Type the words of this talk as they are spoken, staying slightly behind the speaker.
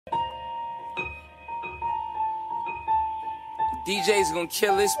DJ's gonna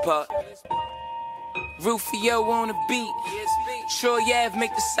kill this part. Rufio on the beat. Sure, Yav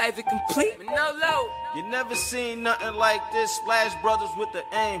make the cipher complete. No low. You never seen nothing like this. Splash Brothers with the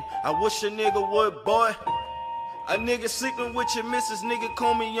aim. I wish a nigga would, boy. A nigga sleeping with your missus, nigga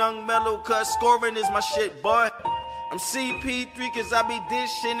call me Young Mellow, cause scoring is my shit, boy. I'm CP3 cause I be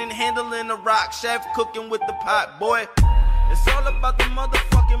dishing and handling the rock, chef cooking with the pot, boy. It's all about the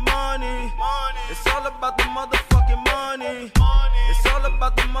motherfucking money. It's all about the motherfucking money. It's all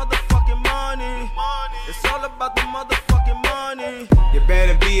about the motherfucking money. It's all about the motherfucking money. You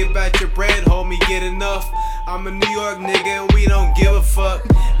better be about your bread, homie, get enough. I'm a New York nigga and we don't give a fuck.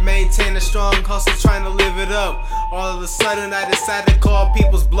 Maintain a strong hustle, trying to live it up. All of a sudden I decided to call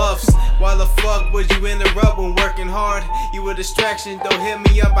people's bluffs. Why the fuck would you interrupt when working hard? You a distraction, don't hit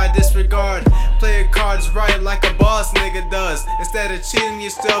me up, I disregard. Play your cards right like a boss nigga does. Instead of cheating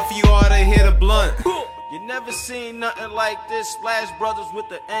yourself, you ought to hit a blunt. You never seen nothing like this. Splash Brothers with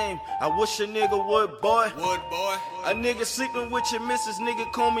the aim. I wish a nigga would, boy. A nigga sleeping with your missus, nigga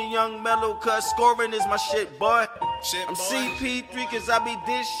call me Young Mellow, cause scoring is my shit, boy. I'm CP3 cause I be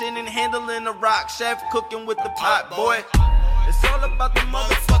dishing and handling the rock, chef cooking with the pot, boy. It's all about the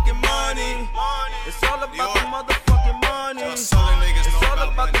motherfucking money. It's all about the motherfucking money. It's all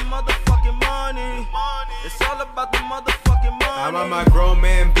about the motherfucking money. It's all about the motherfucking money. I'm on my grown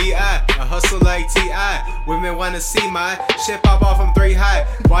man B.I. I hustle like T.I. Women wanna see my shit pop off from 3 high.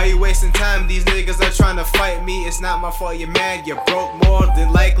 Why you wasting time? These niggas are trying to fight me. It's not my fault you're mad, you're broke more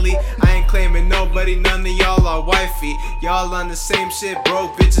than likely. I ain't claiming nobody, none of y'all are wifey. Y'all on the same shit,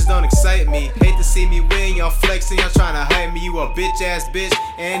 broke bitches don't excite me. Hate to see me win, y'all flexing, y'all trying to hype me. You a bitch ass bitch,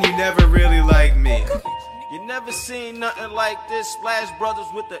 and you never really liked me. You never seen nothing like this. Splash Brothers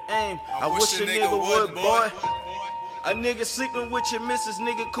with the aim. I wish a nigga would, boy. A nigga sleeping with your missus,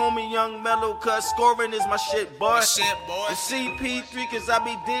 nigga call me Young Mellow, cause scoring is my shit, boy. I'm CP3 cause I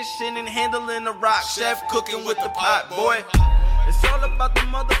be dishing and handling the rock, chef cooking with the pot, boy. It's all about the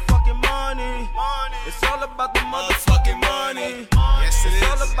motherfucking money. It's all about the motherfucking money. Yes, it is. It's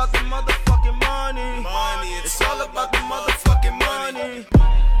all about the motherfucking money. It's all about the motherfucking money.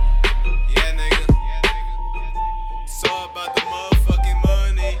 Yeah, nigga. It's all about the motherfucking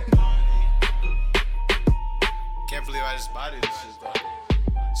money. Can't believe I just bought this shit, though.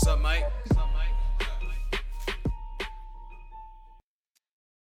 What's up, Mike?